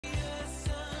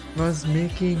was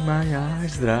making my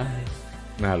eyes dry.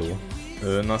 Hello.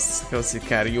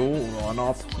 Szikár jó, a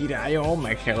nap királya,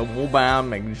 meg Hello Mobile,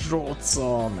 meg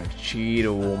Zsoca, meg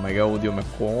Csíró, meg Audio, meg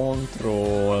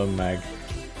Control,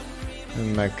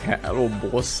 meg Hello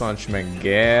Bosszancs, meg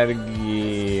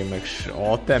Gergi, meg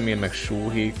Atemir, meg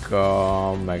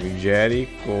Suhika, meg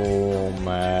Jericho,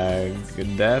 meg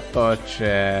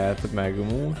Detachat, meg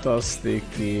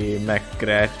Mutasztiki, meg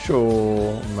Krecsó,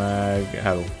 meg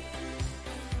Hello.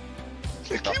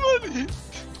 De ki van itt?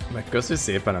 Meg köszi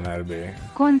szépen NRB.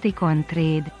 Conti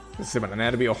Trade. Köszi szépen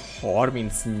NRB a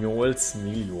 38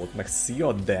 milliót, meg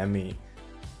szia Demi.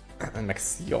 Meg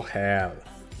szia Hell.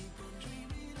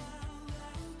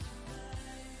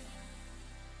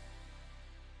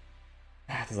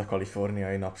 Hát ez a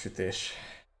kaliforniai napsütés.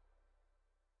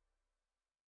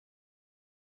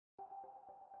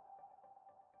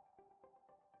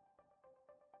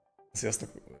 Sziasztok!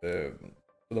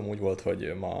 Tudom úgy volt,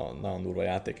 hogy ma nagyon durva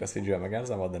játék lesz Vigil meg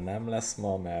Erzával, de nem lesz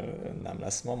ma, mert nem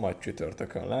lesz ma, majd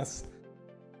csütörtökön lesz.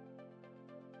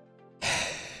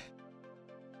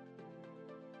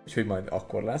 Úgyhogy majd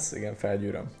akkor lesz, igen,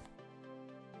 felgyűröm.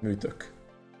 Műtök.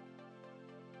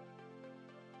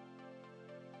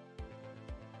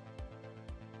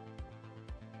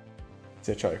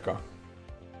 Szia csajka.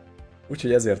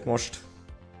 Úgyhogy ezért most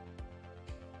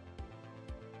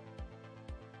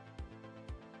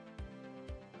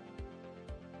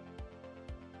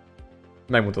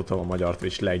megmutatom a magyar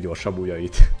Twitch leggyorsabb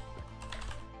ujjait.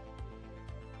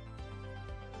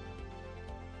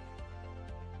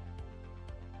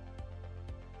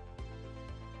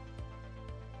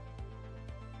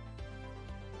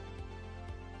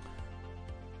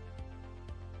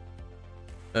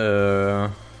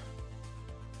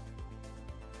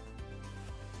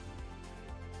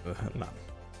 Nem.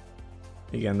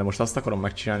 Igen, de most azt akarom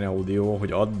megcsinálni audio,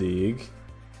 hogy addig,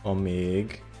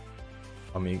 amíg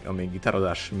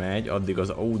gitározás megy, addig az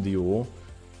audio,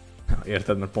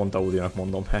 érted, mert pont audiónak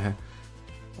mondom,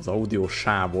 az audio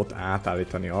sávot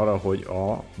átállítani arra, hogy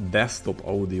a desktop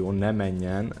audio ne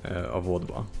menjen a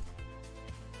VOD-ba.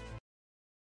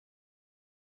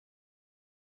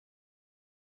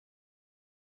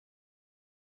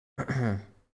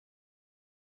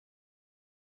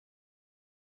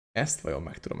 Ezt vajon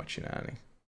meg tudom-e csinálni?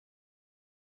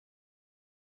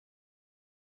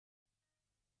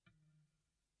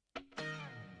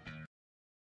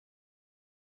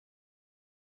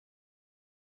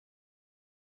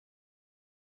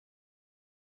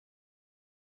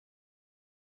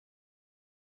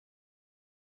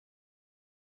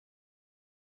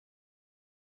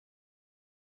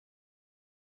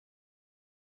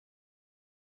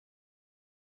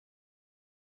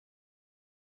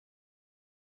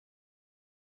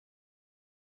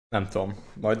 Nem tudom,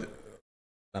 majd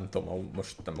nem tudom,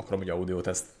 most nem akarom, hogy audio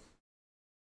teszt.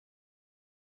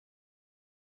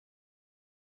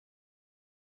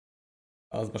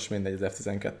 Az most mindegy, az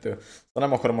F12. Szóval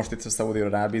nem akarom most itt össze audio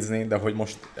rábízni, de hogy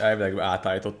most elvileg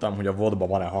átállítottam, hogy a VOD-ba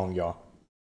van-e hangja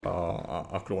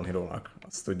a Clone Hero-nak.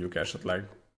 Azt tudjuk esetleg.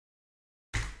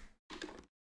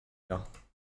 Ja.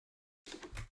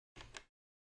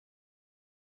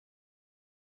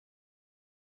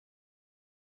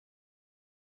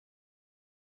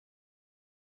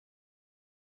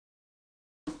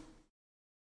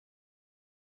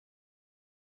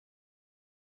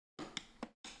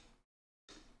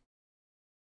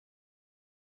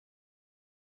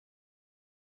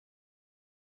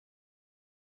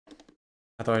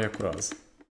 Hát ahogy akkor az.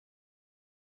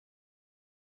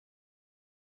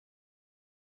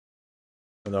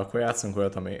 De akkor játszunk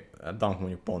olyat, ami Dunk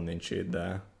mondjuk pont nincs itt,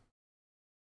 de...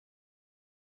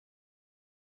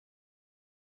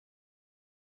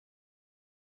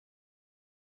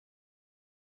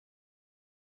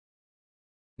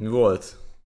 Mi volt?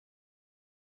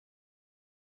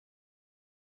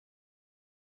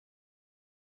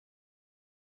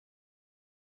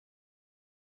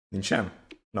 Nincsen?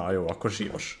 Na jó, akkor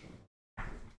zsíros.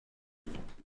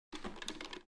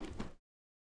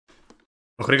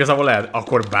 Akkor igazából lehet,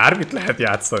 akkor bármit lehet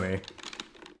játszani.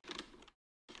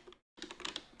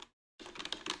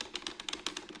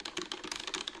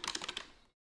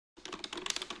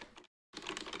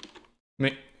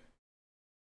 Mi?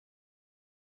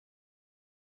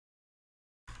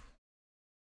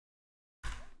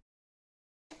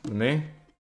 Mi?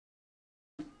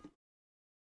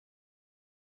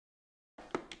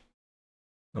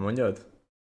 Na mondjad?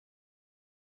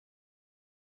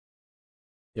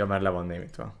 Ja, mert le van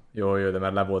némítva. Jó, de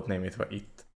mert le volt némítva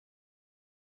itt.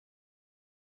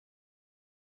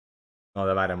 Na,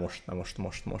 de várj most, na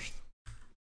most.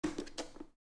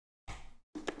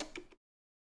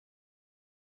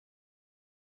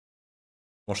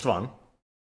 Most van.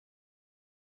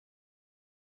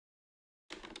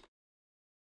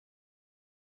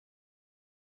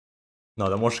 Na,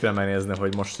 de most kell megnézni,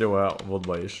 hogy most jó-e a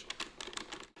vodba is.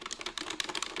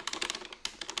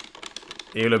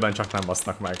 Élőben csak nem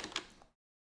basznak meg.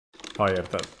 Ha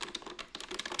érted.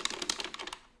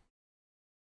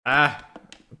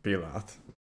 Pillanat.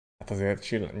 Hát azért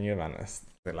nyilván ezt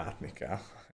látni kell.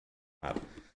 Hát.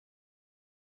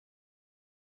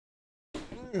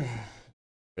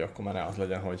 Hogy akkor már ne az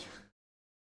legyen, hogy...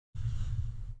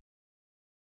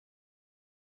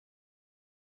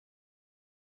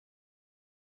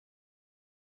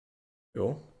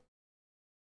 Jó.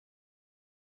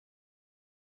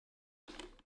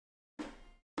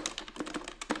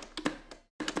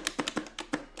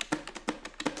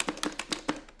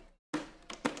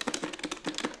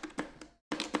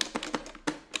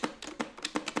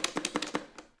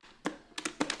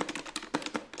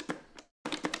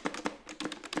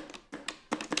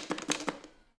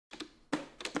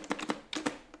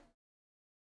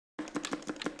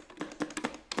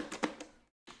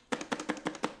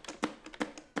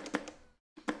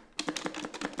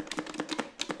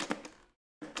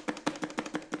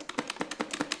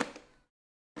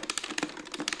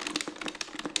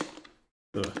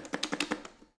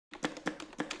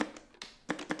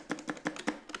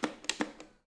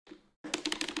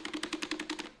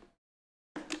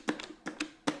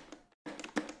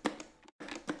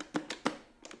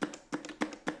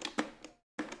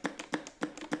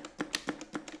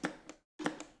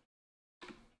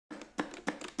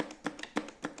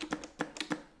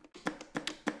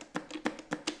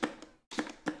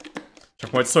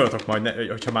 Csak majd szóljatok majd,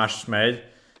 hogyha más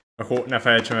megy, akkor ne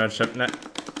felejtsem el sem,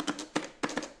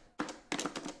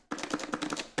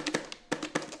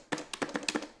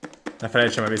 ne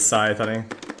felejtsem el visszaállítani.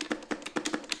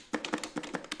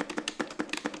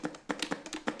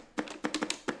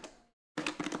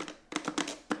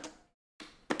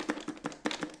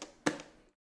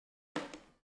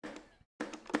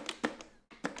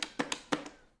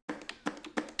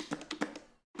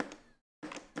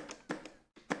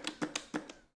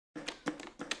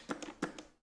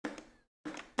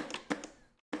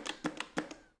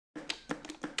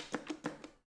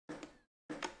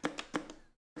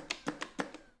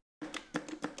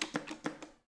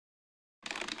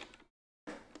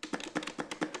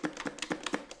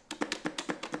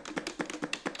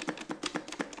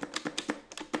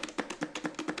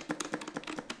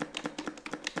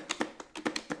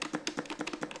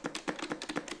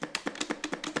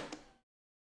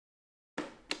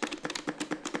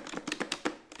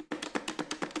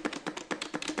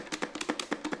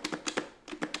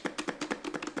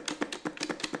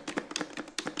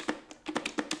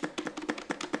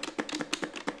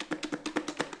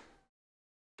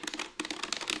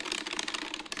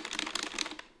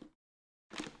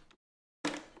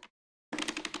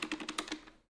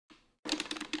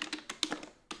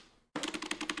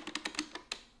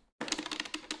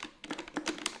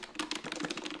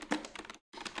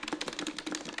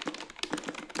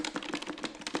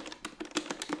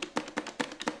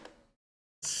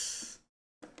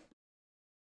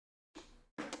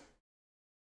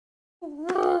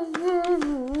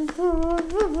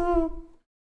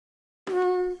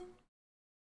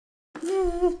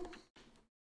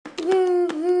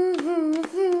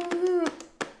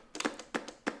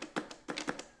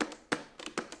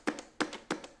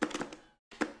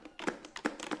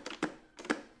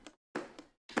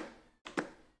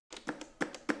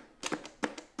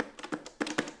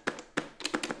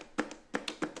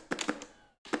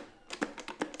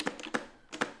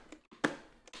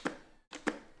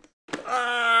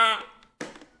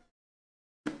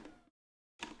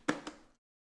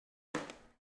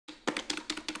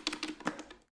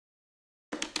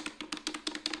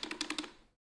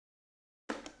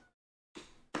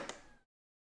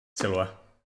 Szilva.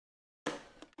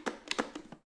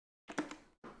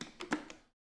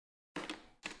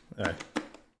 Jaj.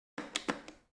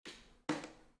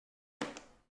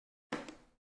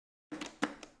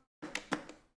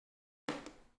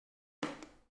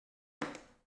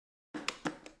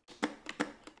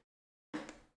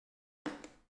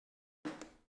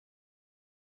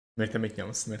 Miért te mit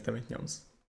nyomsz? Miért te mit nyomsz?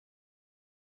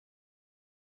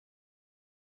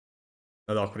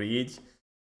 Na de akkor így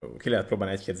ki lehet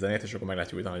próbálni egy-két zenét, és akkor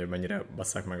meglátjuk utána, hogy mennyire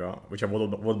basszák meg a... Hogyha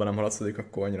vodban nem haladszódik,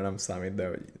 akkor annyira nem számít, de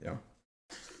hogy... Ja.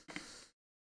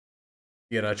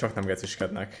 Ilyenre csak nem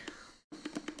geciskednek.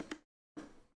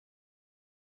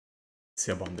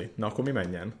 Szia Bandi. Na akkor mi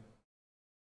menjen?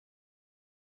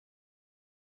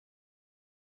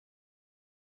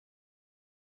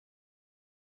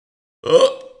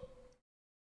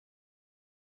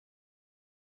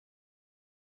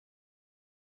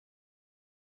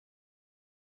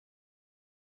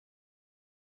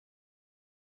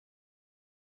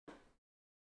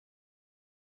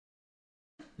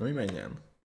 Na mi menjen?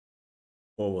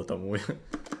 Hol voltam úgy?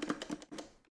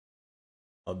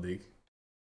 Addig.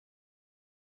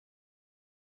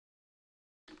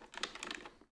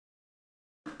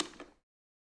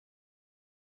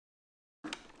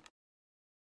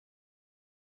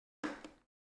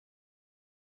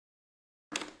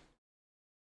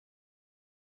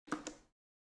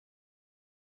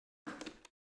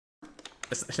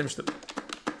 Ezt nem is tudom.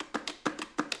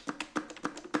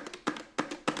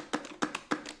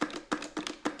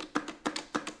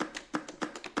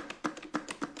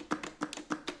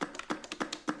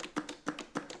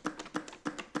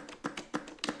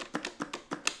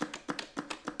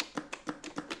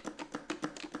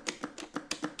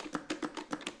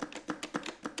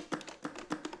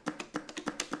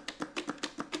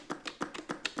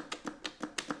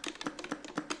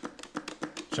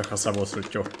 Csak a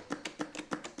szaboszrutyó.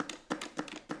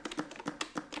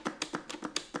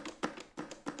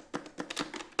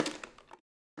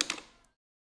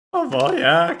 A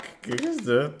vaják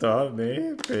küzdött a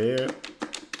népért.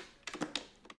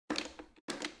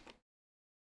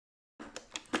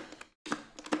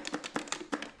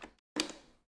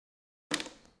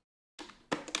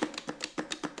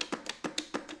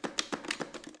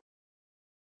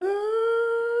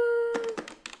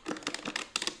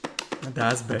 De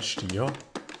az bestia.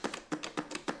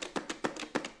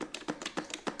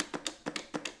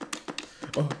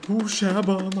 A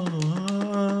húsában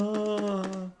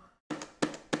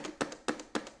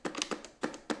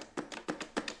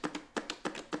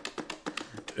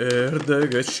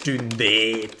ördögös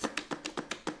tündét.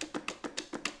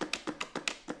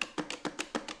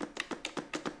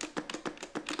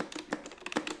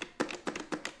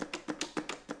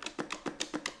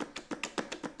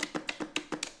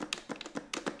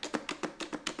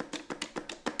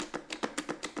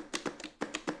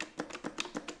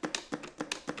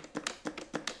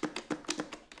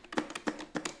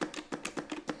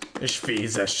 És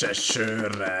fízesse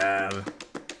sörrel.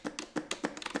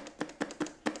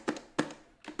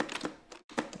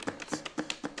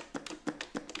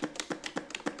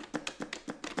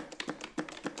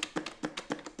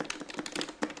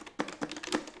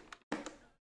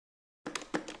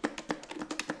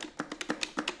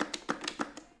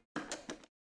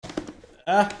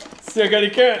 Szia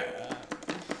Gerike!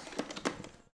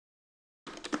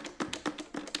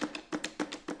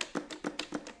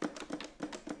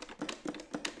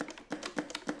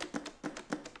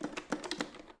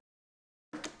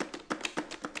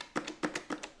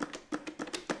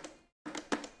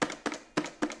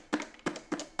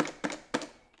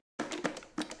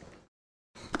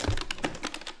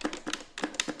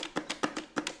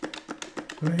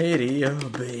 Méri a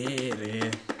béré.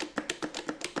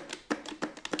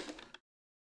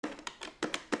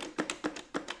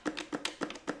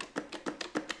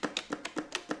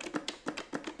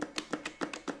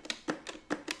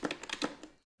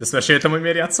 Ezt meséltem, hogy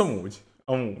miért játszom úgy?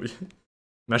 Amúgy.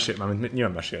 Mármint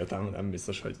nyilván meséltem, nem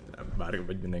biztos, hogy nem, bárki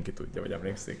vagy mindenki tudja, vagy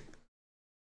emlékszik.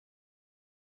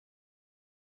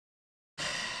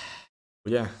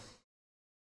 Ugye?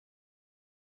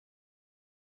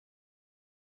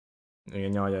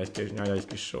 Igen, nyalja egy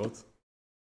kis sót.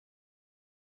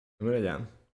 Mi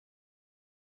legyen?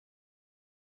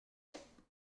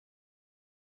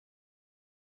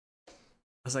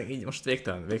 Aztán így most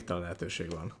végtelen lehetőség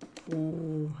van.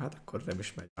 Hát akkor nem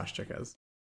is megy más, csak ez.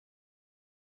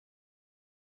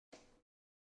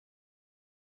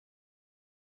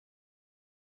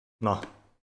 Na.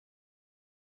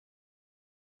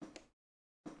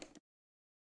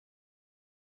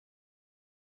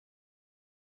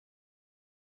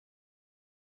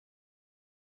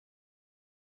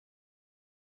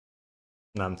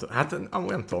 Nem tudom, hát amúgy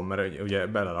nem tudom, mert ugye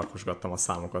belerakosgattam a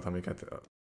számokat,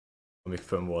 amik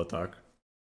fönn voltak.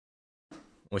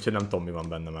 Úgyhogy nem tudom, mi van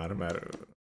benne már, mert...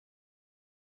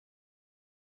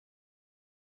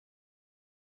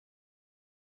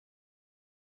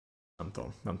 Nem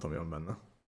tudom, mi van benne.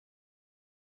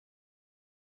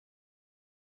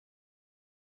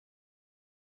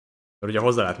 Mert ugye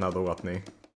hozzá lehetne adogatni.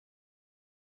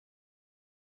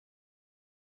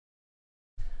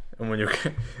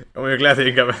 Mondjuk lehet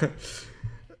inkább...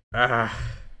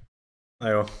 Na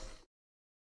jó.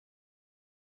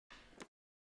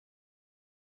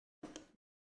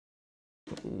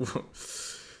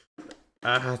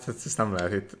 Hát ezt nem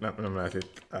lehet itt, nem lehet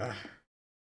itt.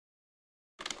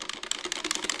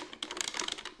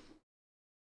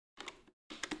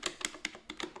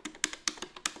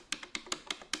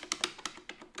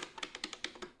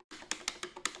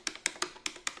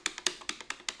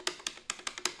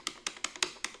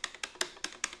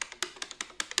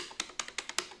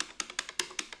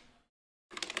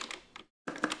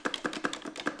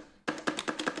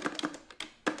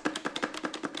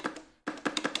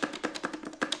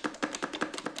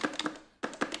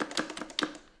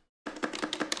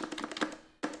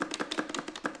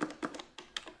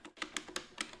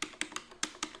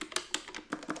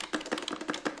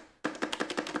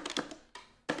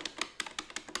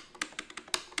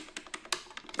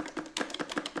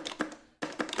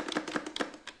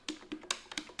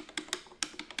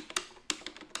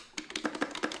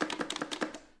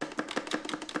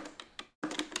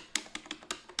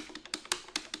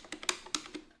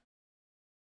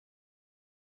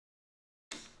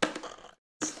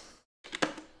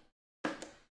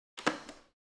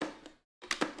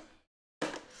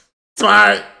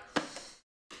 2,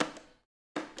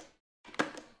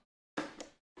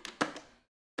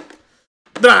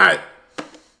 3,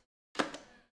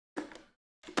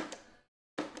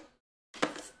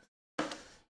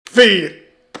 4,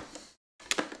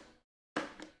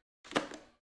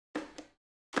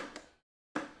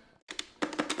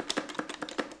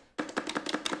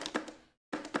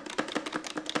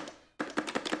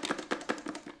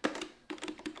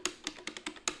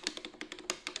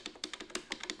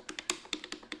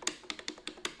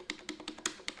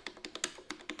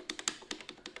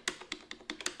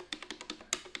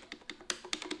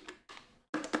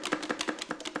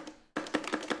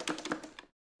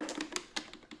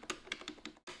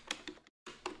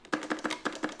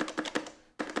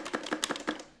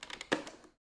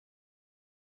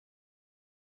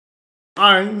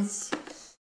 1,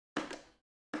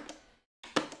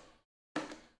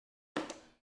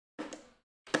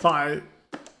 2,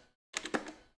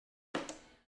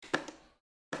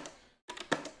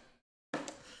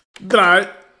 3,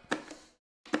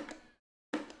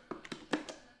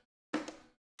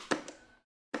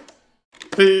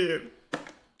 4,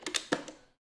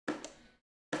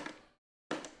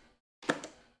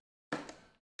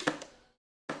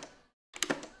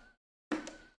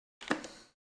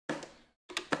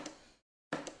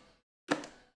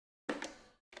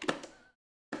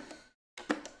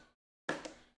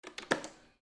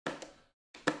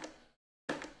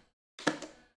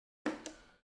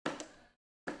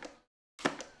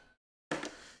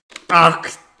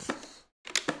 8.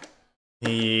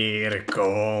 Here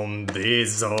come the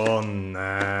sun.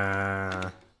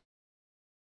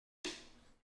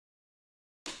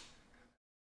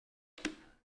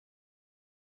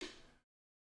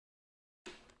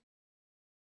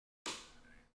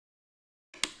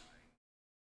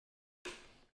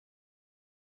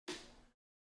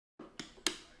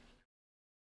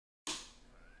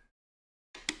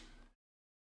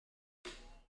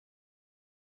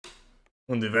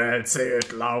 Und die Welt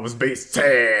zählt laut bis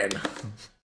 10.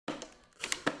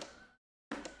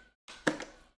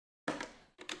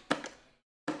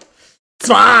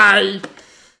 2,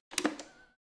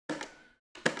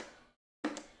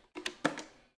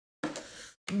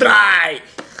 3,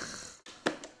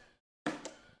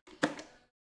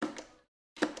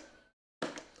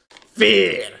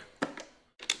 4,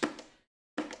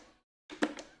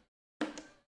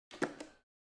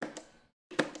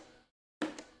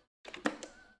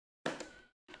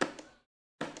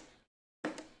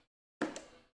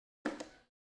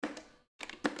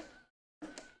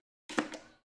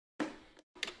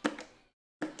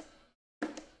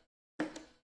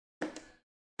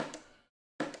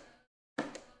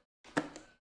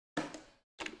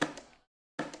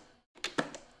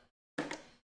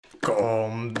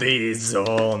 kom die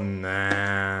Sonne.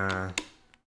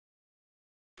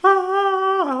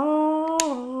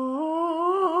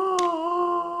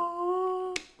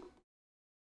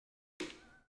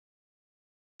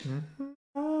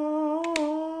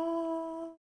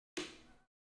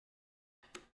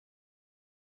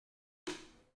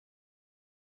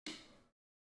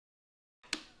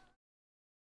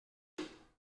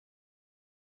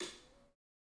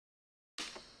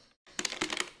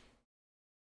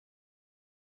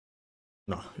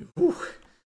 Na,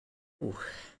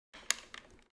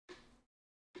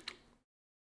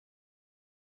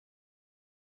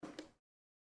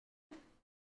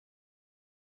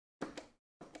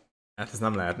 Hát ez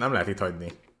nem lehet itt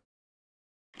hagyni.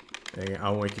 Igen,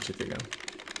 ahol egy kicsit igen.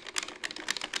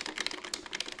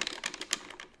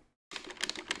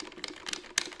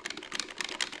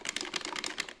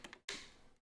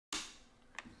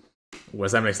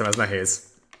 Ez emlékszem, ez nehéz.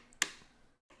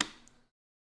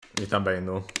 Miután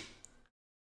beindul.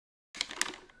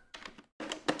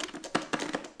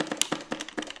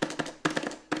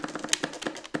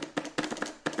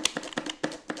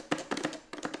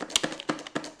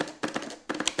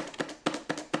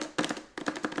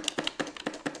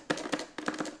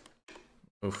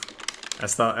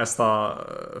 Ezt a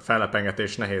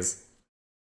fellepengetést nehéz.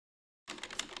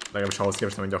 Legalábbis ahhoz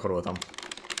képest, amit gyakoroltam.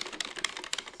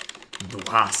 Du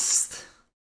hast.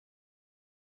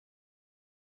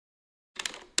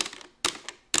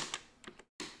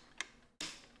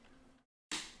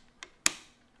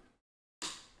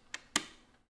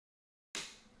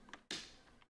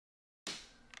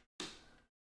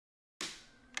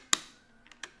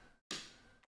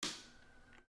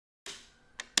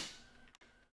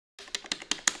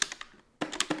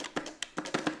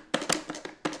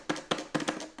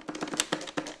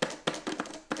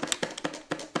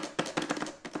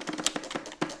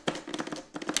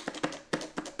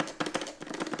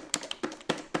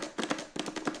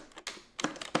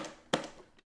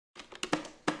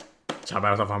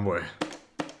 Csábára a fanboy.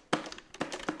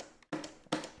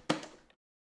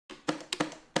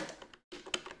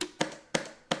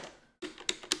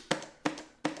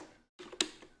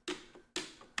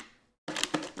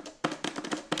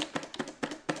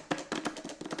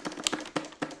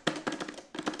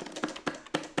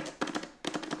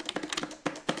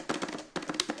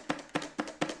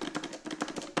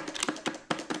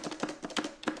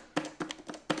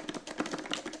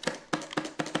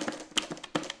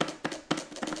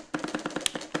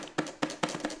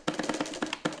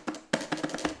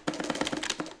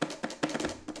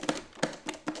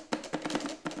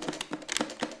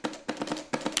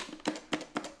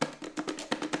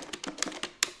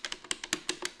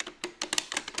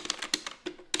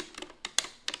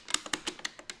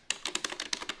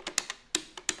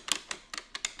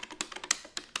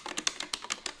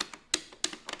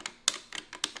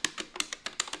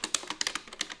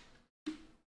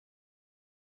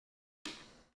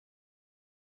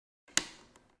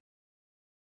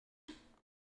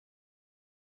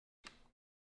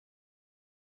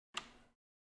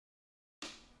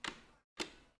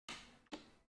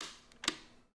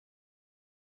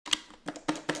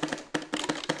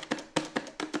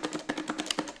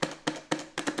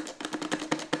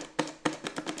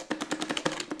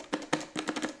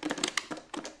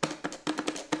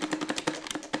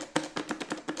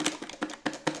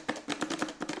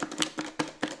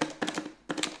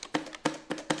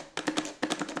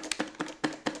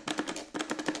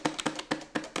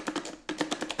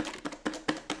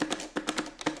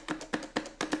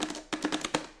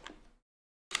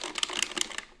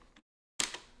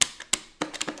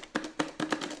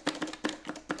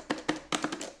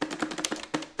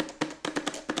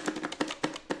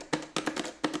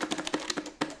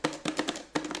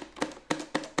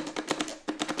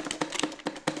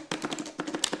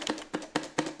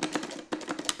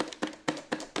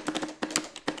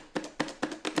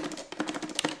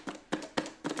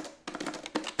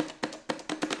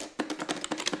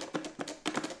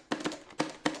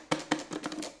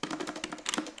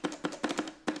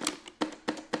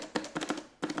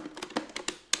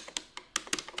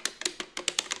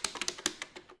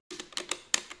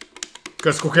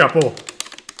 Kösz, kukiapó!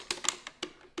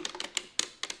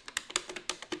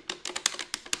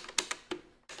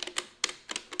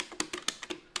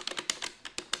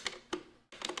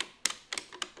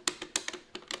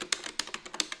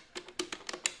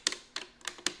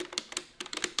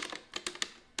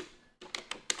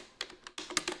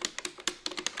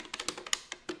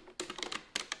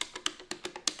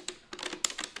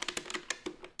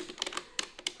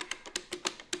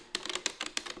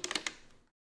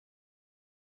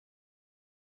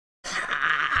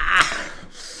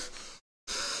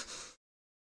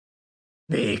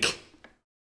 Még!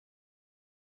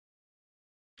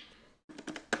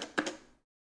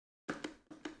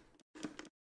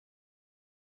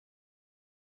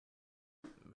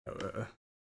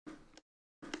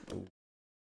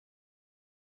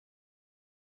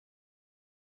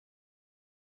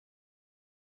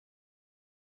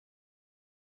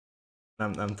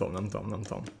 Nem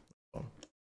tudom.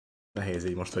 Nehéz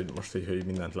így most így, hogy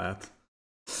mindent lehet.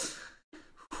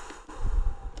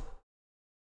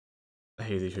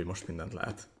 Nehéz így, hogy most mindent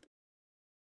lehet.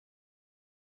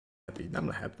 Hát így nem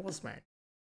lehet, bozd meg.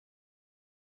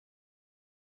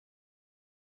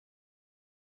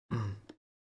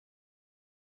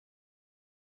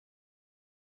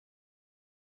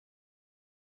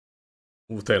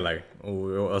 Tényleg.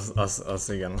 Jó, az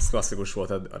igen, az klasszikus volt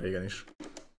a régen is.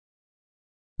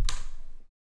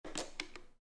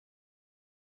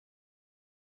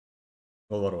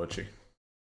 Hol van Rolcsi?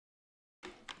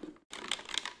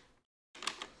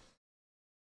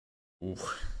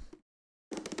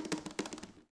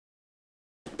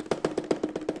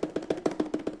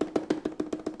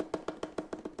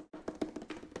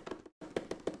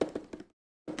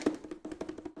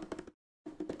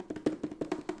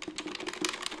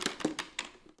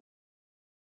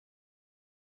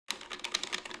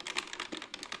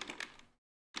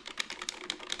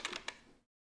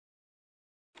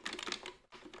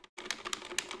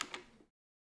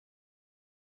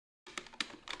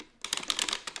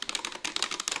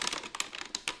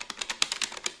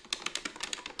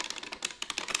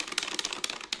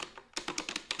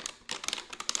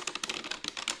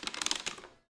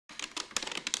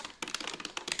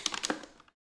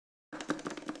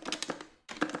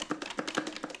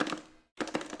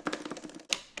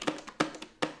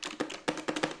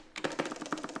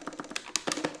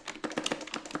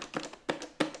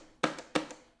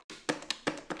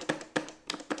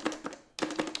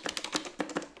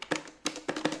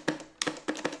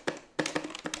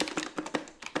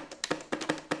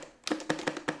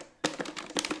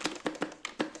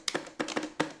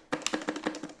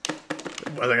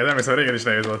 Ezeket nem hiszem, régen is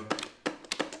nehéz volt.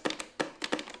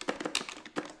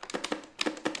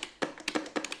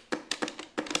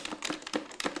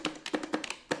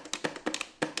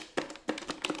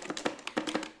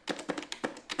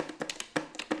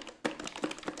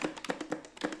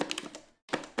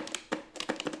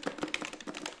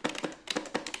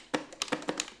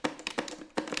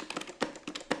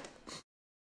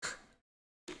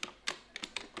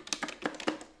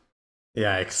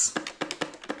 Yikes.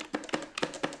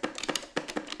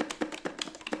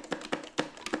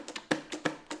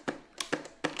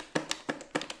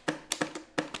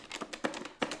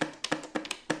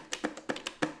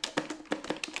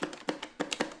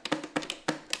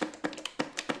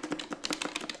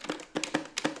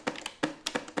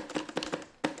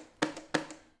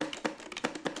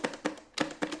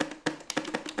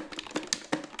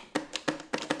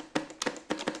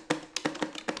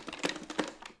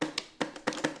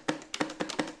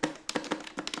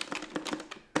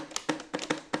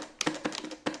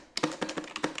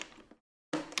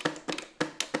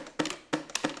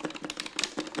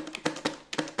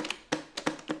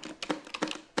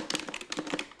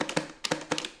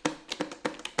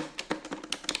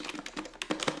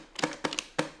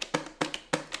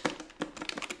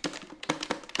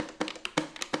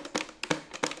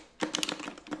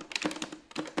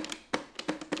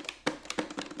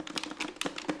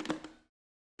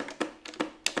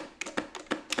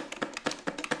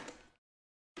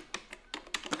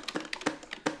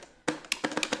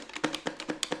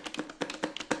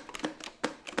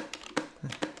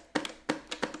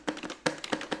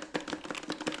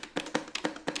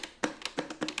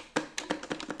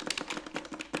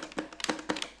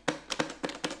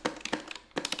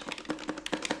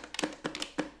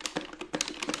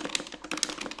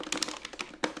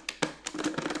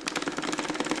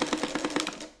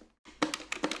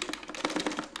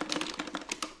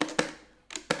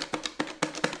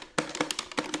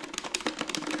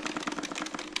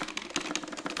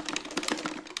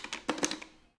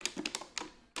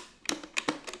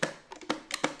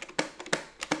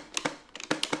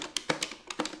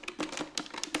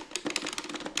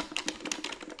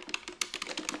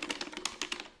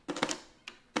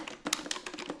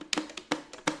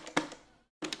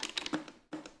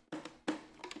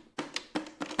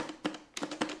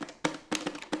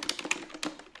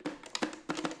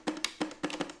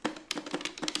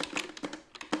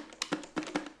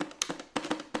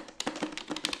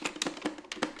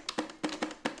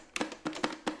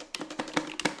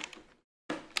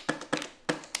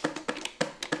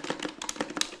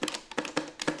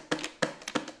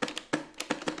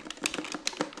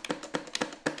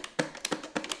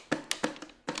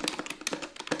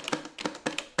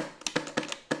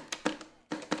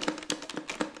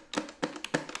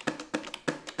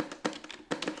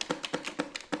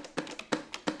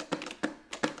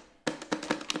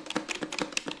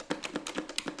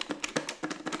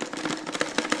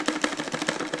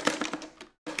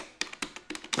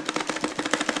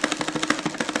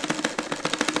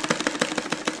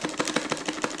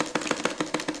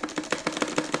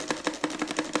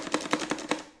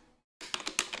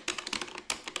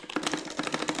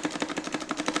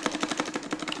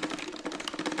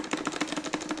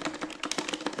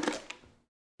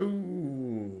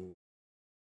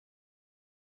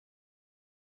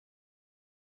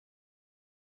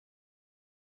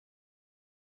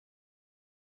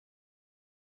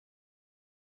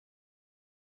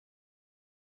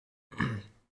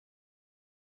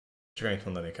 Csak annyit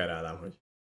mondanék erre, Ádám, hogy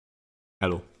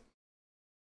hello.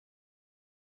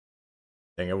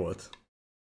 Gyenge volt?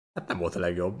 Hát nem volt a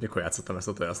legjobb. Mikor játszottam ezt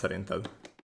utoljára szerinted?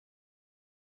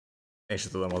 Én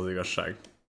sem tudom, az igazság.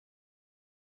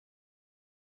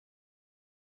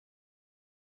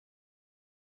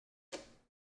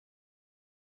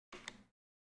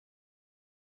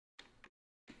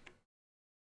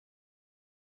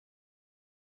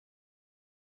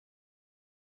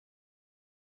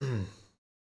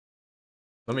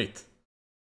 Na mit?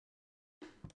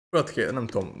 Olyat nem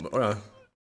tudom, olyan...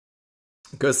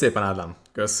 Kösz szépen, Ádám.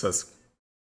 Kösz.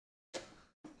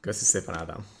 Köszi szépen,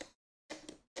 Ádám.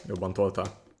 Jobban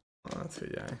tolta? Hát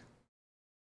figyelj.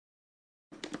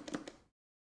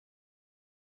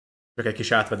 Csak egy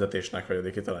kis átvezetésnek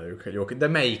vagy, kitaláljuk egy jó... De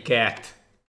melyiket?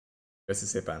 Köszi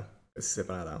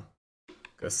szépen, Ádám.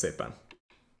 Kösz szépen.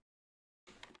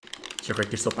 Csak egy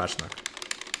kis szopásnak.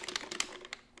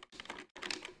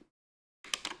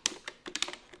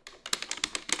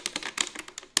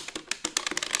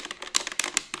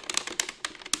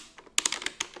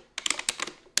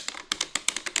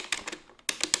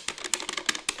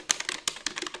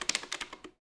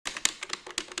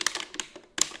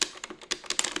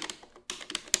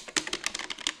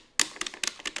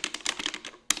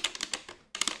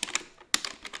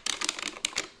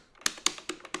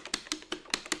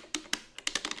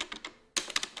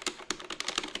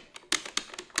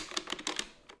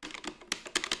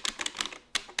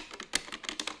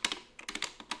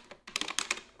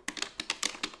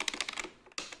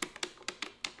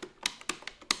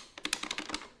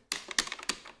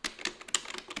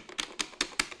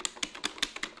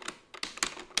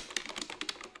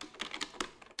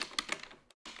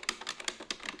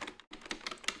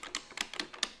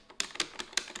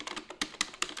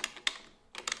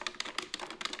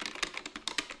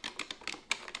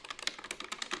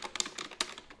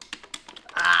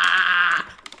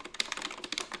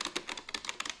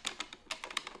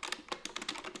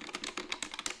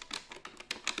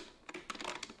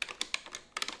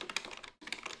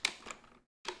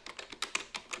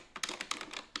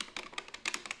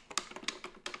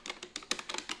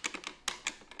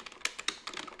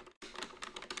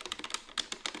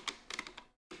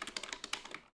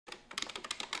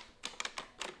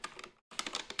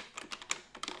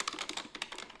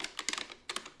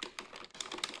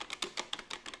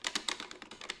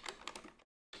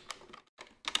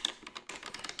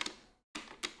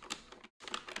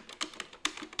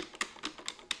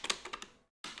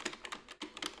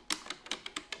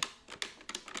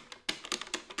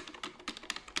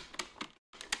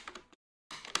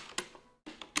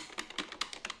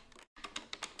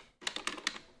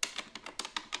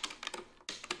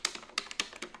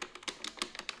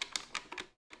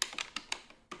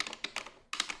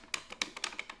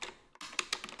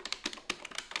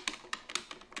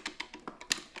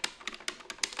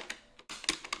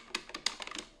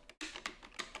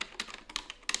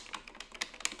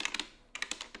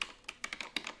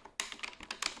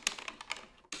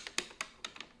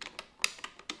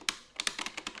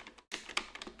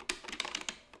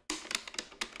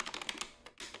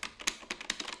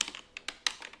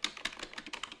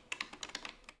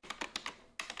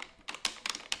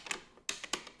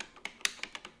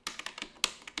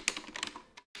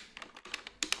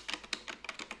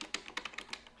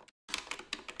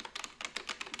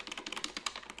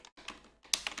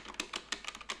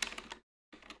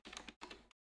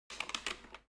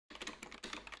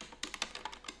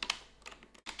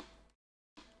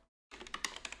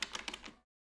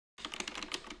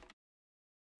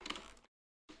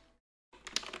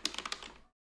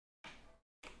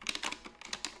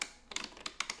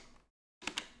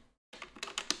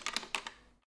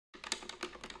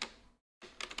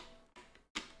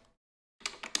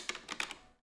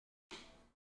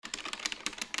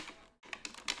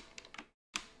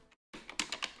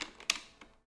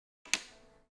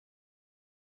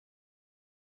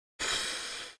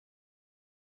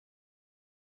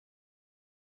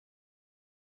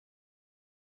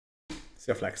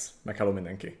 Szia Flex, meg hello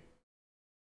mindenki.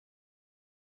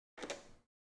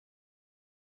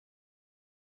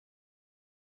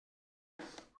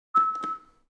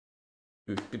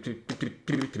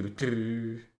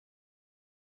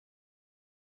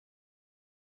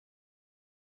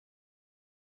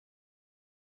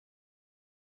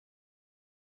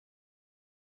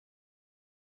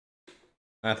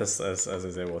 Hát ez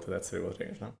azért volt, ez egyszerű volt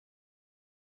régen, nem?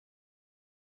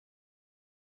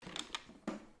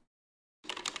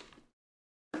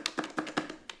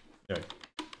 Jaj.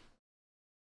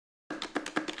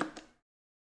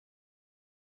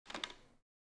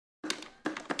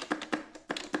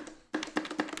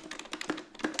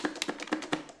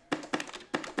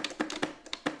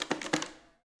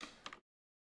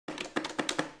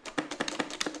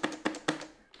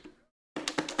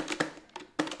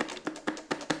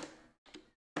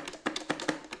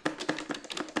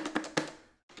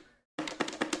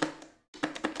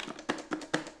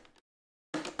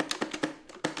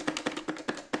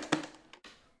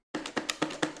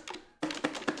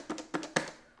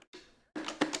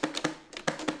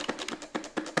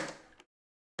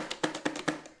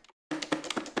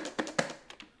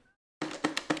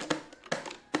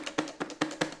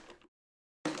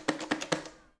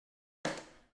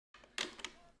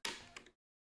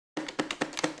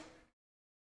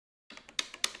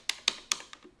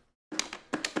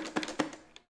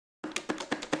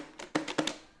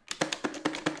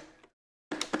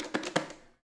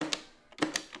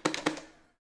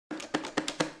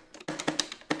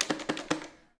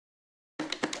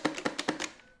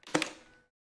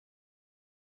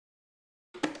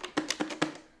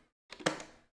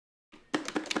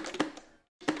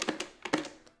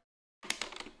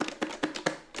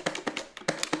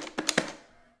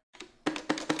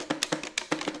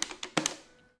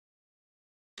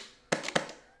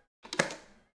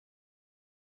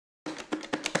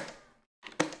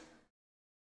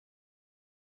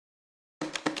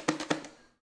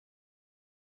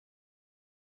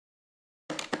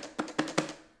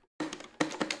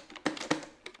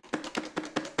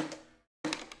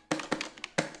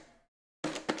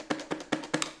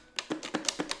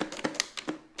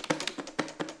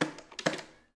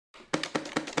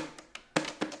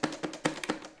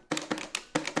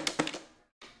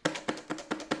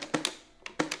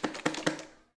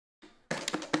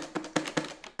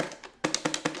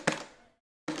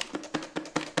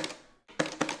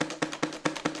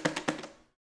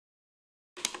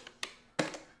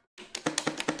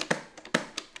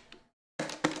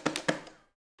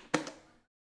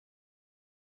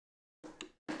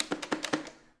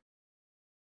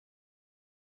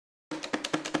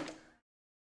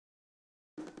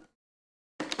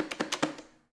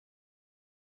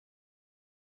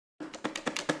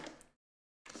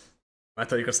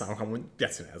 Mert a számok amúgy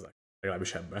piaci nehezek.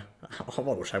 Legalábbis ebbe. A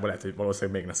valóságban lehet, hogy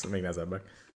valószínűleg még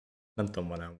nehezebbek. Nem tudom,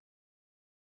 van-e.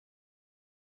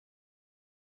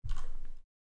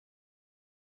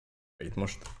 Itt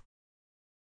most.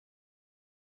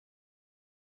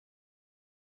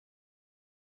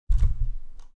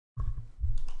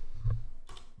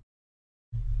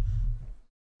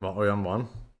 Olyan van.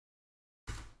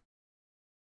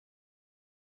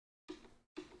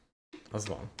 Az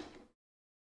van.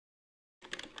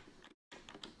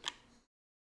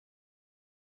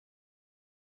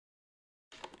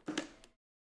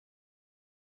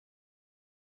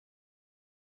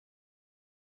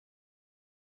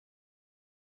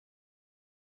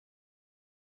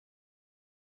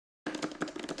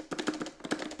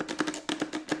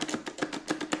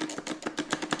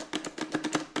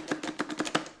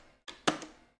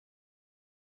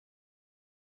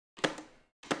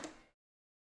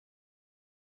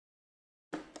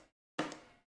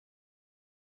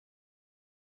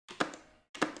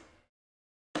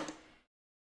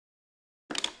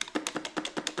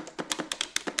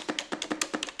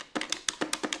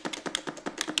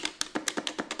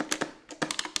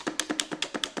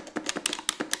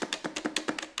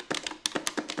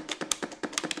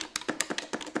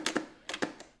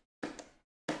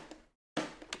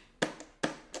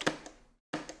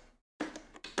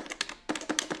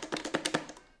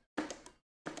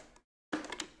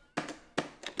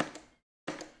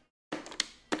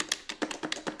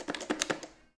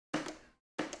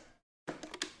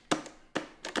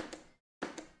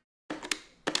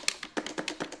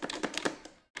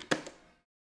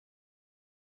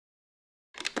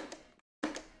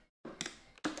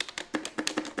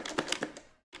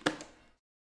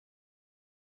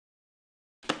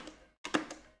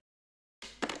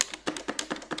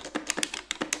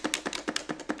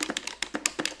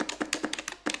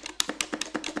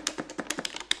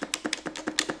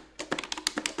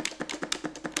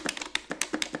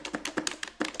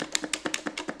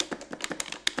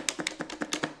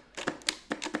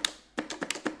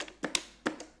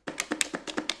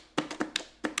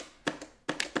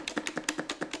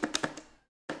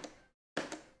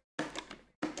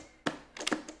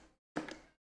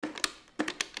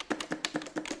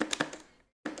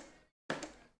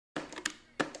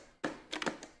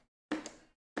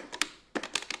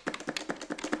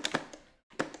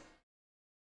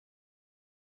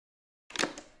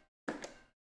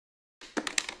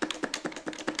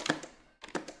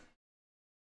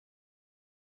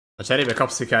 A cserébe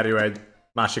kapsz Sicario egy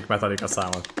másik Metallica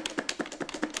számot.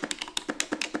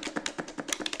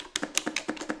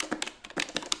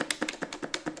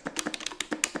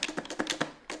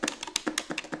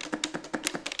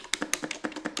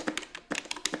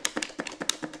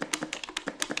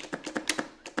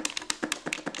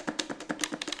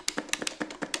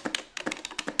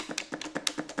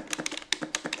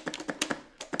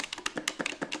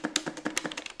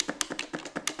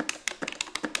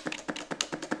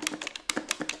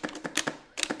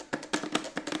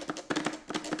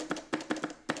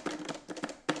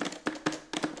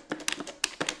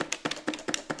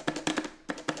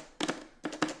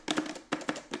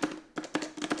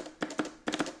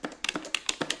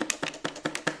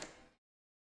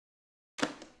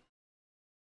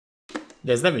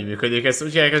 De ez nem így működik, ezt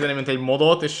úgy kell kezdeni, mint egy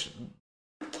modot, és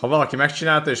ha valaki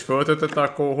megcsinálta és föltöltötte,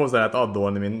 akkor hozzá lehet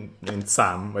addolni, mint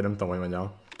szám, vagy nem tudom, hogy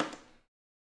mondjam.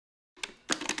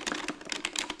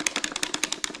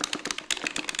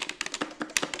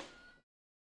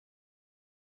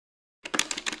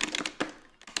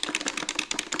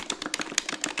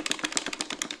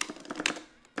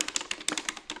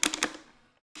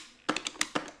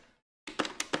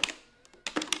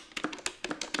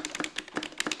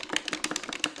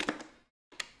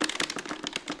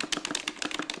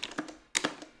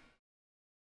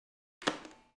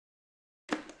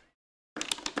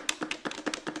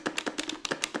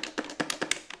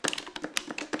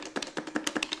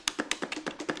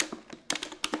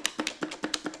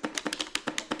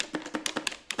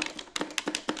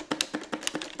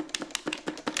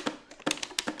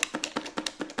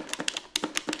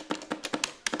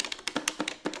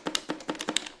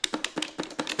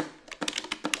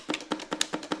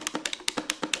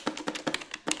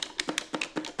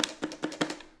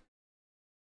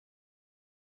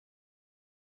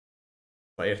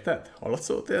 Érted? Hallod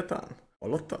szót értelem?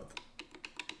 Hallottad?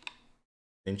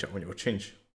 Nincs, ahogy ott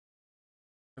sincs.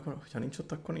 Akkor, hogyha nincs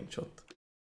ott, akkor nincs ott.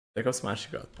 De az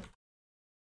másikat.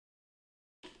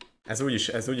 Ez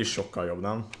úgyis sokkal jobb,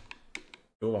 nem?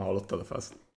 Jó van, hallottad a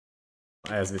fasz.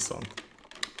 Na ez viszont.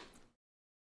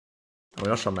 Ami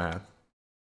lassan mehet.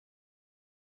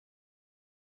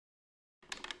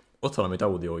 Ott van, amit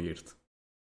audio írt.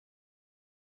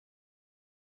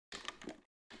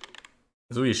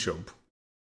 Ez úgyis jobb.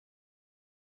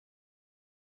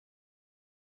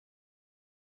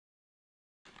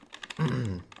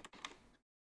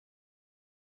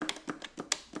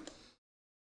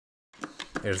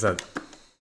 Érzed?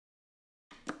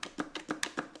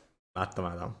 Láttam,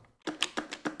 Ádám.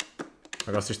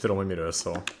 Meg azt is tudom, hogy miről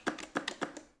szól.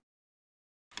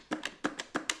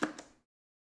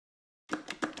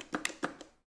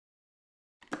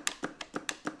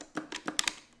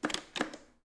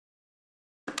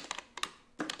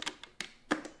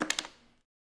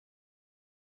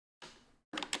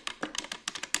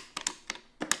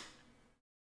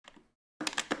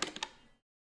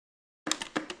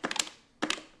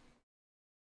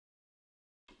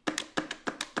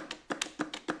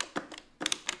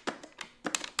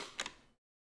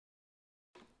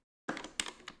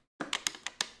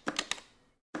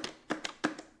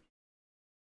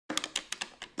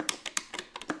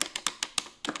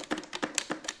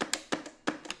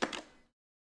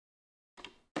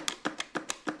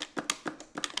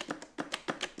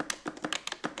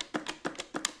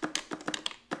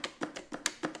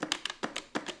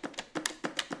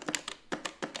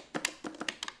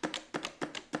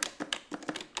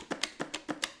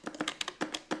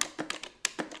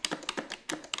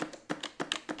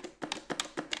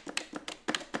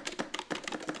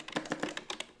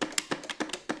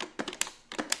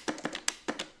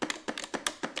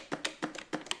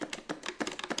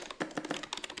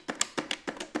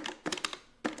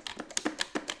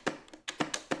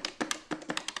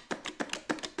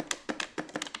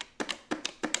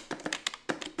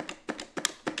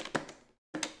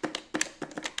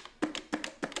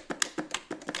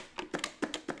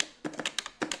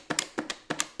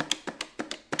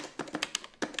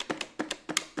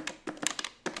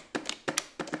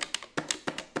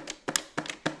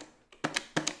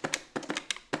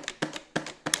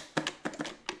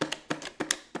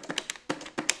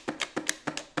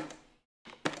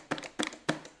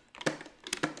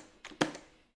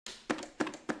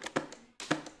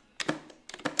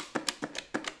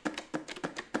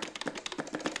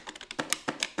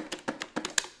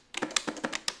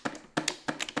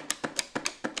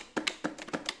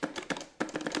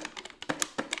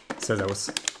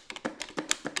 Szedeusz.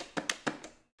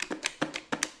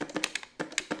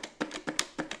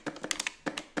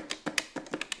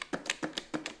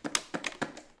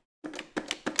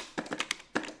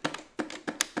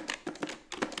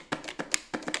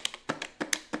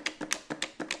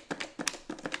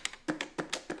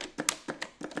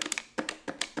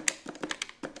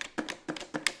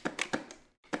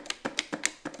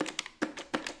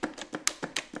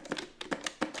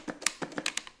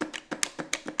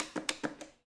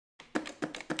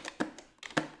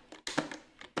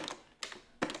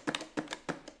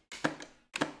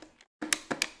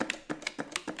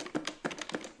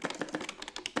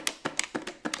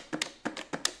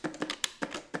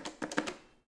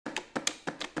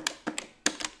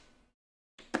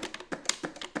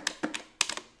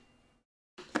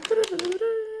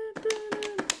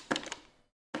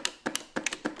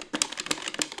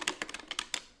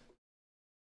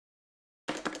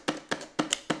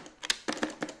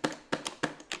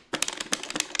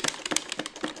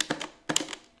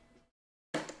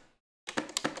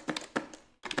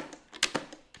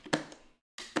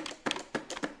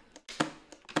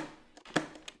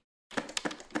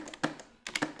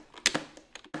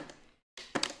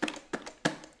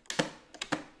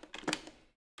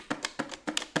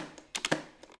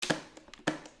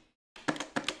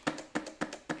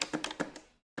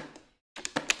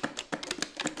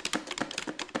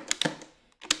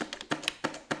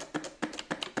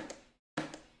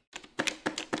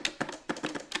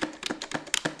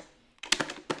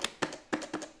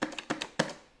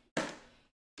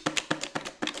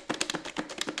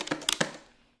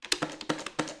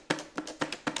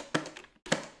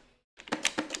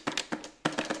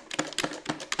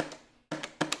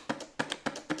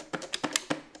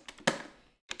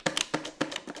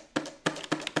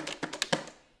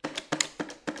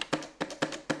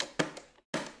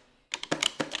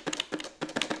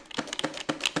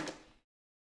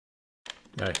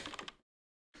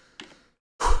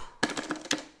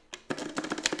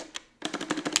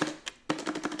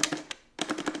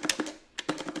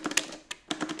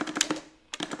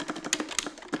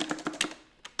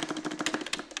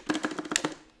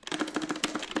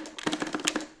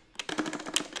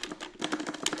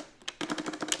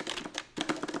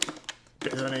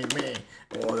 Poisoning me,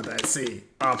 all that I see,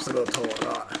 absolute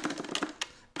horror.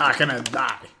 I cannot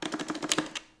die.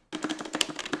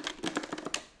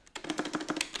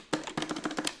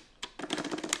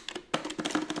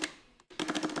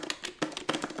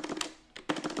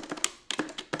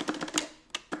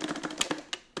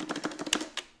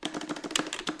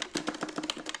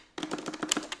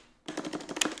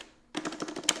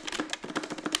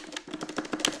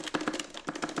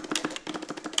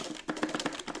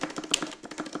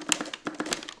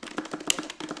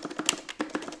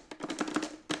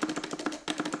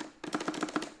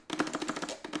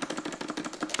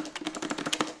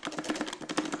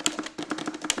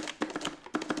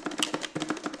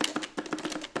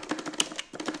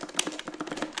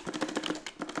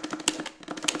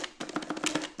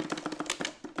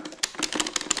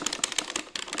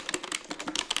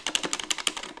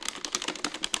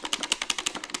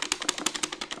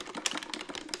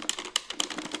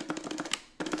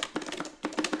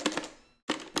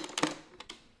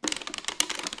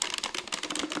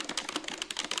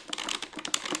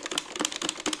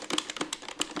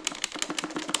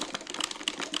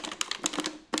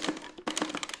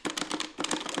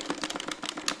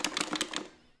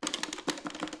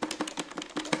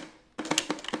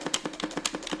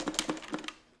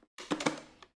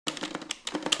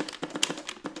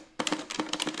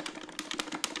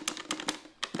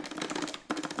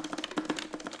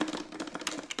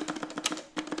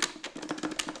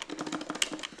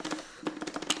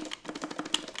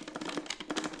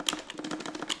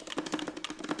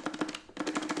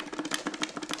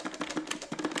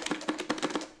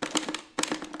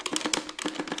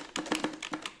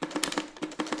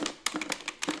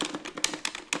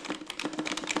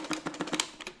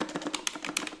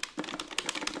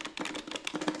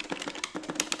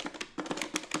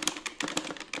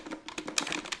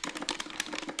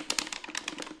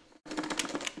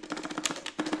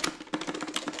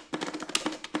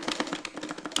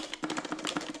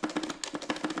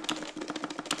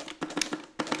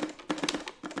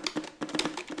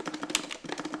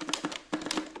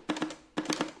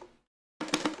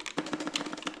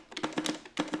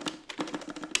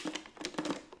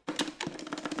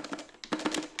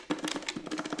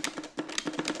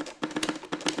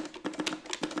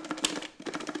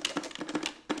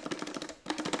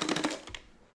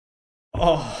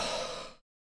 Oh.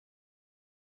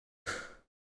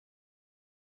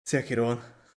 Szia, Kiron.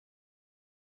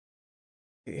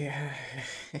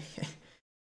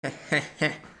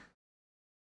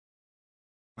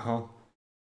 Aha.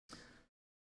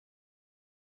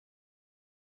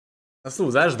 Az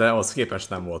túlzás, de ahhoz képest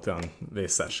nem volt olyan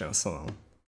vészes, én azt mondom.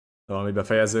 Valami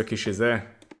befejező kis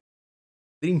izé.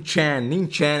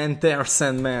 Nincsen Enter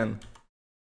Sandman.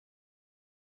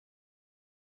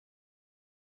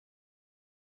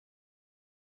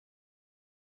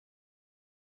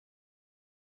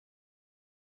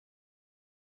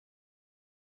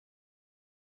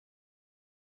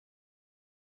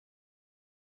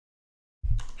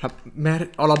 Hát,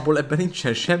 mert alapból ebben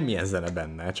nincsen semmilyen zene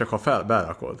benne, csak ha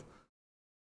berakod.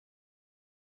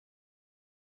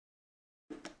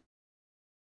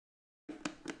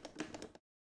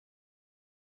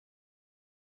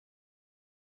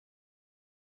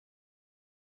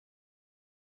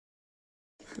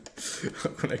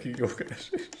 Akkor nekik jó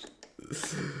keresés.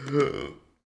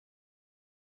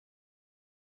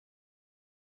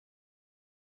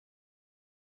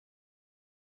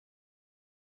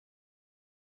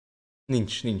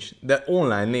 Nincs. De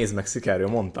online nézd meg, Szikárió,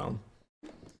 mondtam.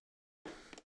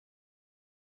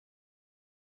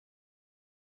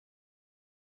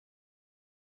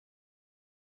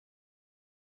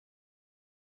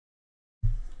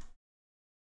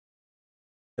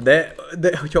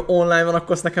 De hogyha online van,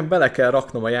 akkor azt nekem bele kell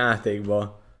raknom a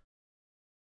játékba.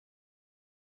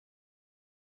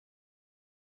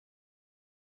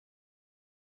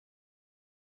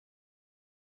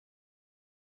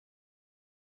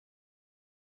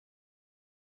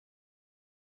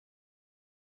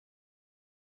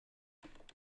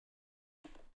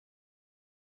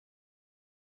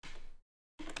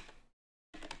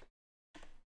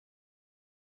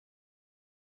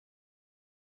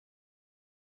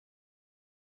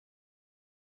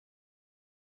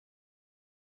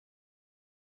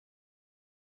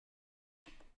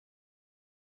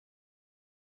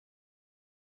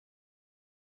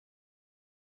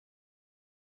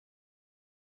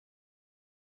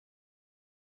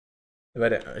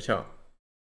 Várj, hogyha...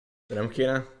 De nem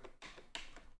kéne?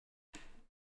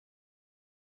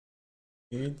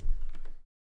 Így.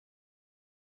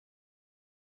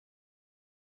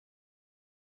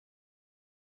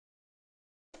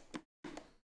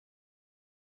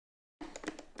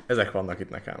 Ezek vannak itt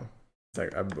nekem.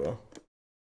 Ezek ebből.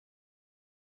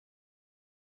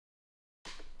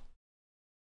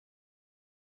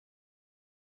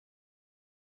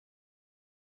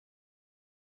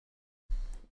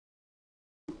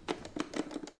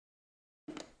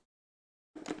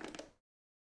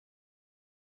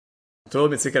 Tudod,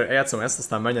 mit sikerül? Eljátszom ezt,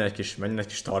 aztán menjen egy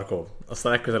kis Tarkov.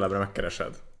 Aztán legközelebbre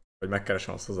megkeresed. Vagy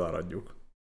megkeresem, azt hozzáradjuk.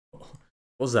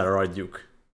 Hozzáradjuk.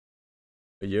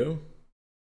 Jó?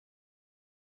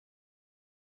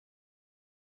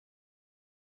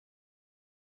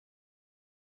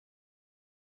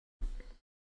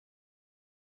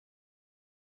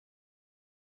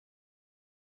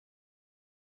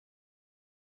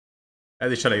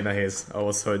 Ez is elég nehéz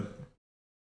ahhoz, hogy...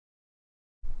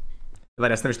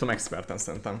 Várj, ezt nem is tudom experten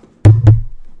szerintem.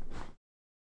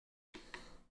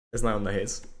 Ez nagyon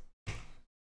nehéz.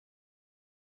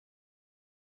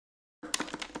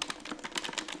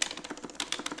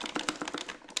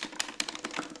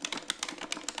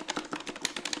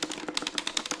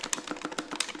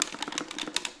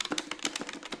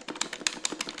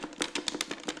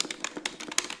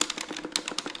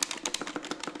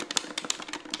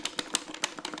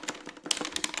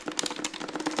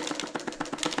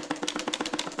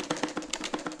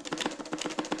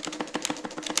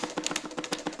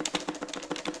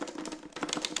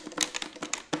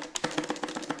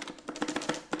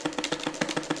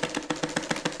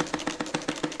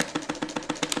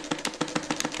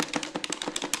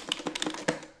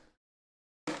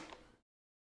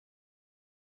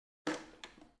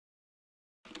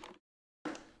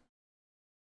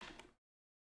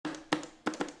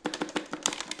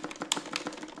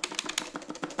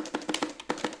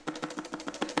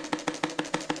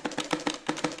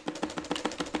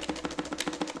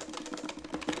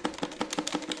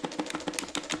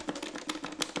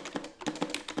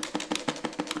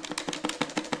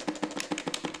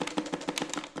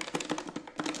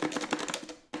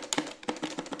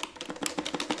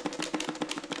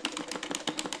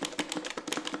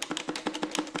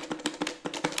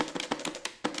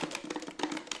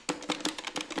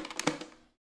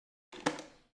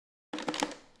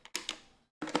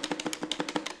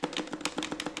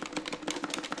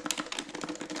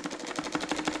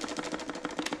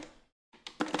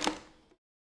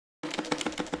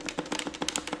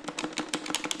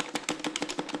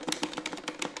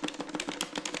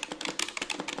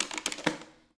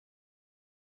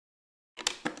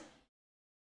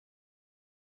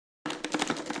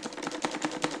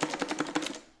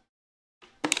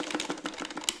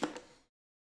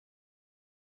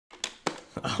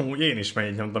 Amúgy én is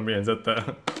mennyit nyomtam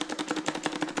billentyűzettel.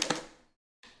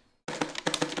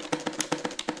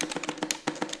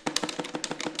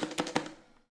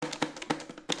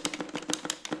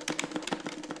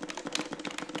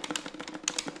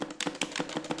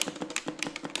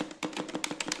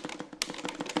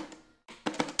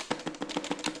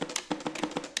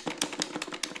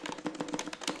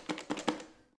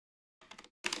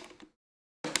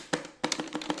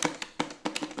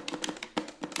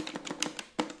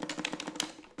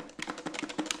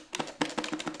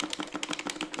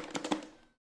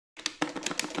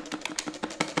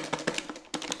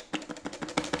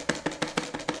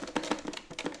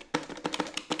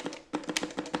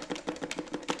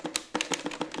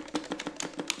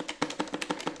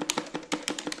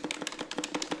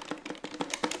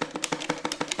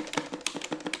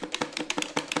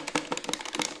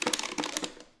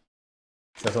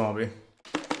 Sziasztok, Abi!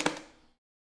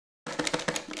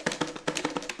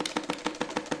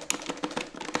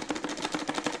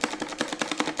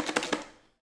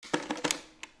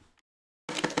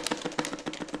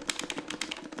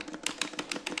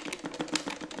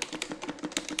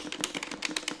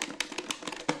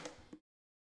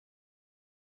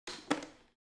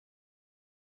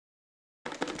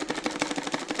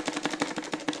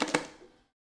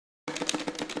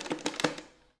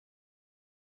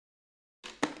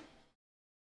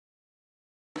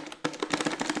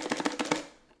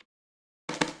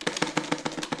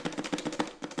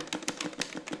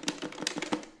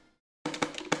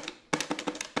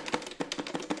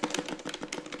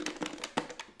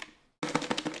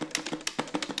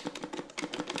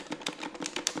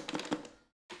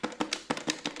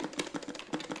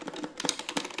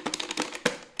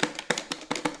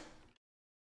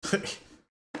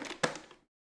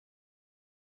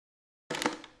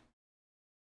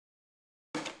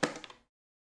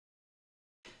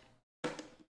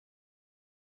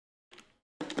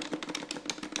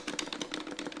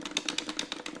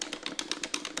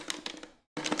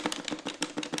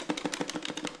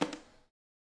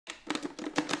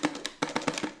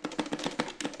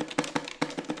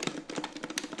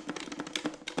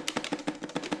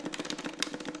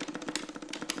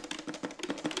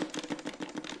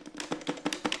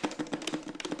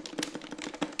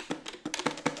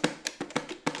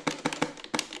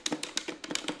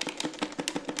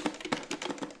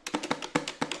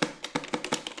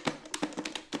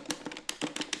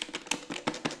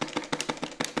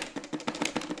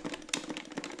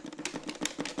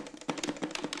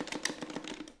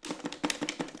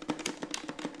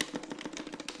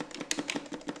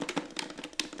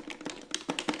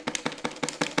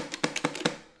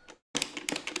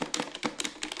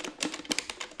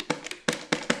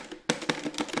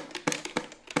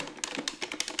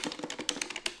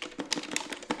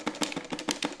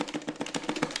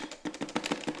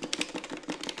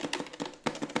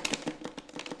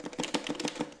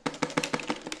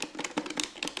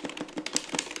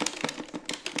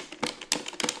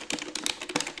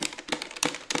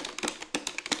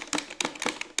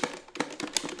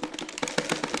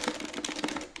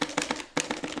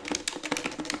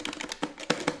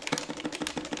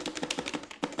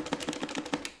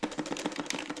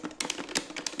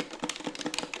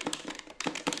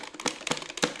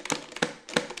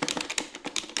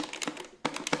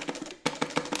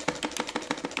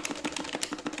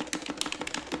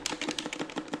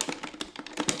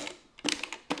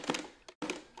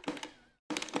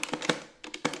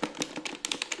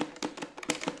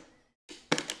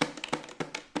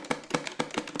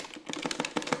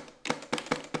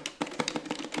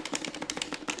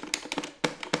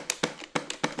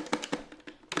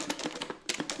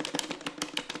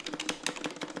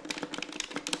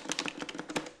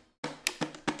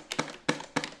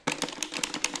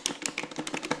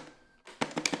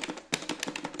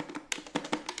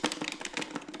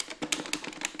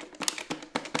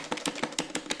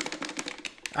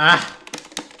 Ah!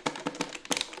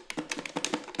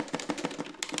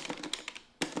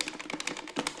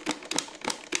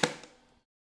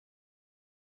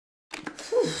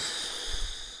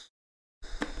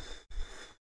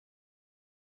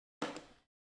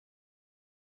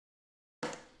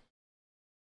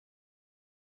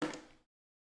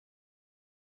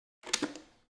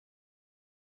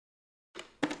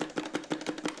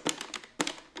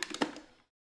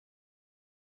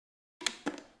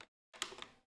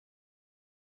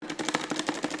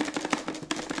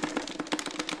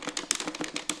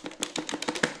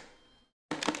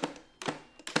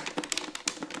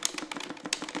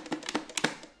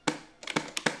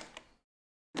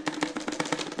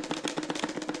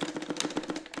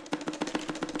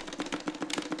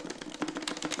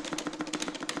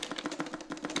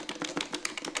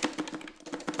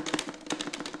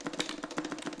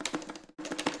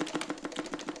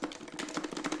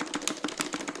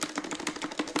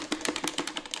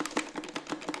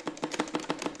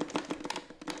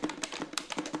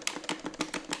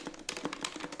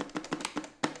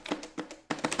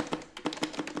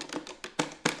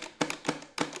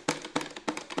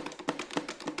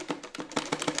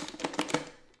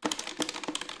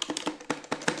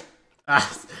 Ah,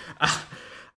 ah,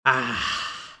 ah,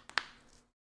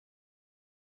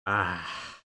 ah.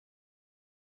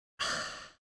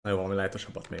 Na jó, valami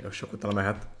lájtosabbat még, a sok utána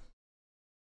mehet.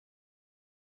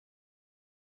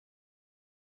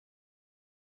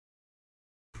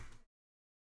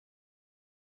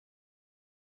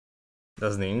 De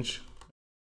ez nincs.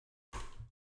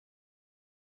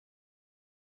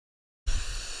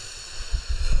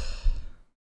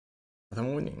 Hát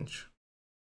amúgy nincs.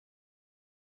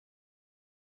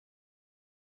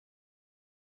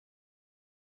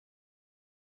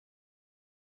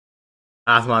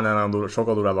 Hát már nem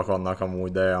sokkal durábbak vannak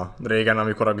amúgy, de ja. Régen,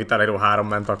 amikor a Guitar Hero 3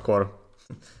 ment, akkor...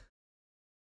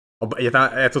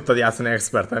 Egyáltalán el tudtad játszani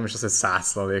expertem, és az egy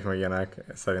 100% meg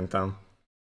ilyenek, szerintem.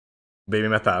 Baby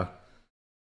Metal.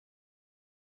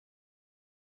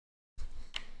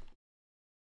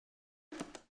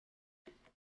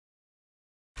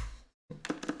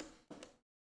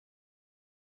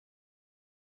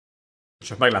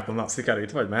 Csak meglátnom, na, Szikáró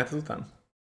itt vagy? Mehet után?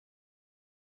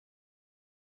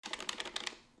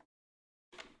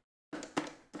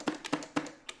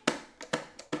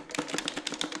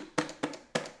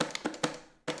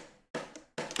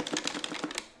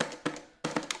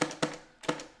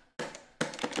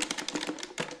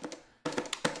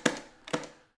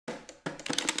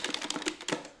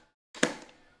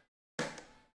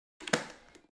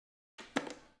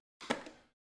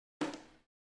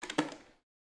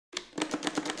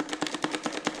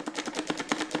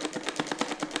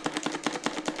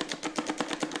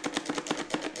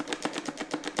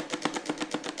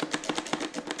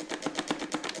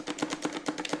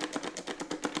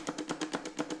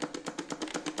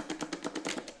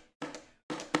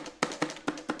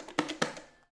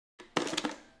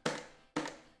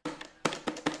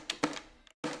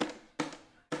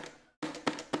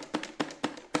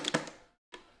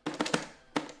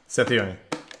 Szeti Jani.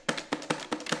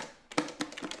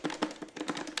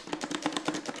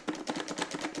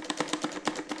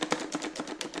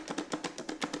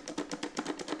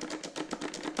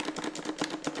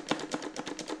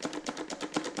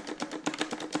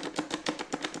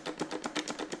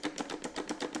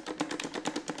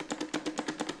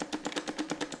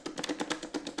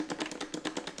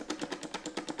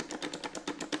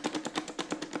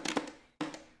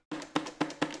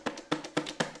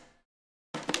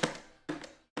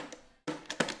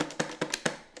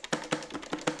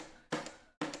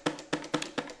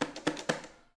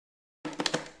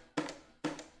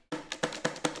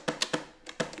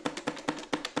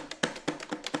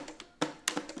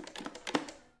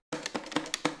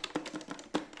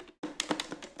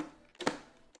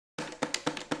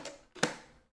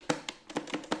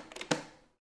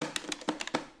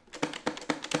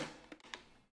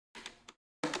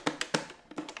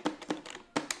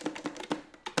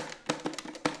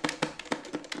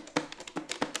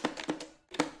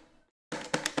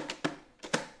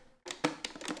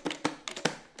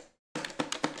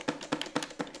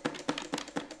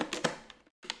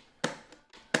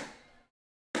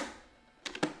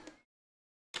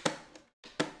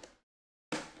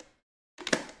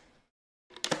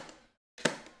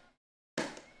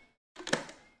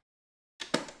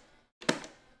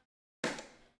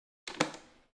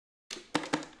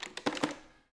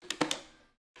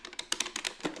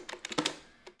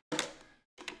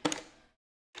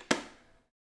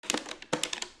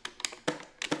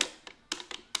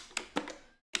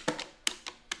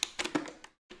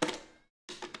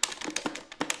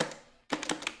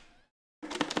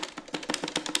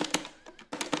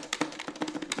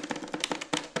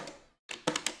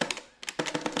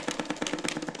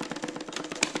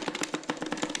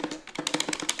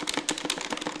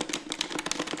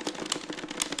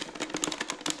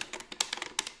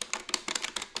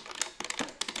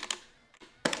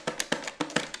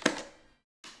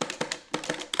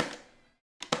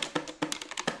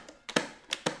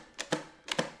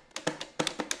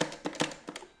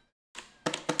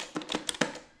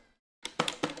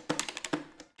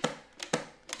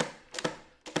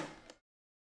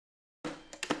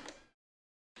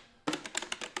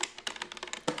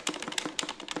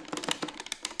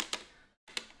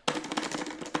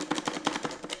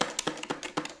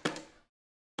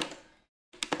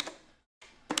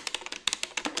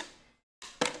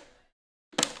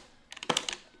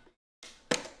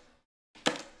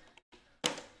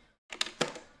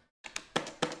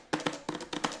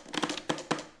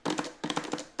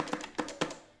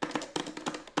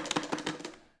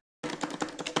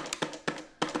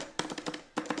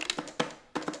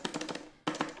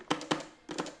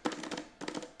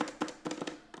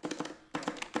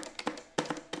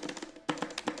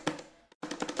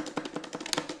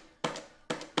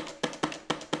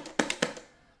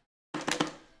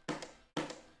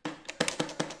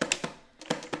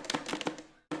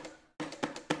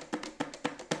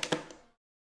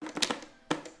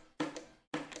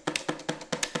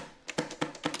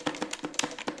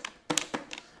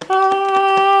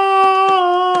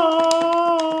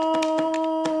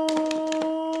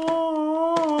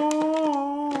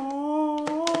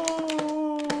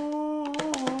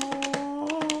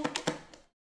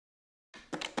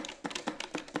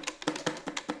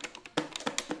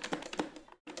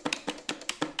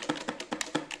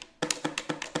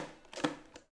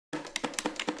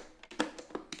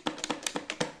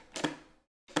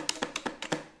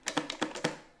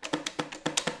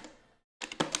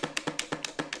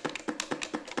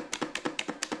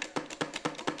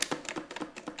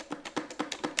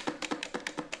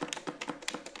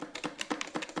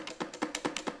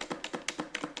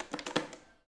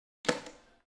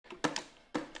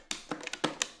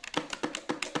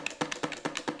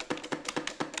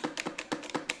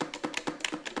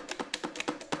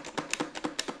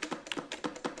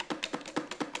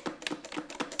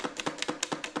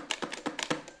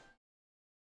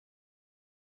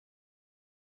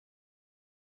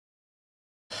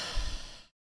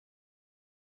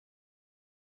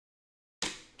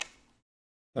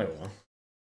 Na jó van.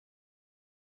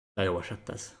 De jó esett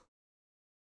ez.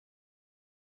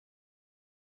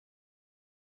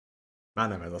 Már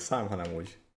nem ez a szám, hanem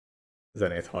úgy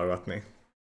zenét hallgatni.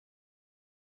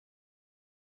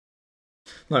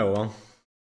 Na jó van.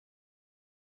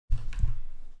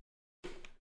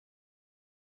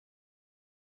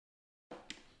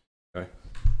 Jaj.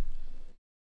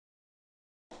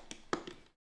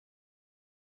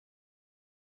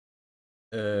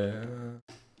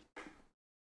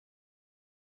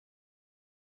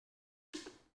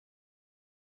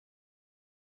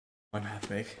 Majd mehet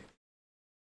még.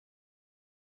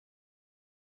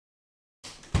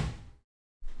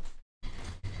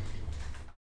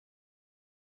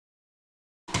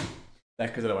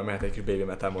 Legközelebb majd mehet egy kis Baby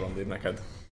Metal Morondin neked.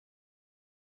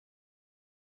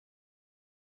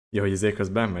 Ja, hogy izé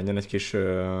közben menjen egy kis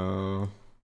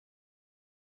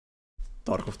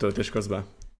Tarkov töltés közben.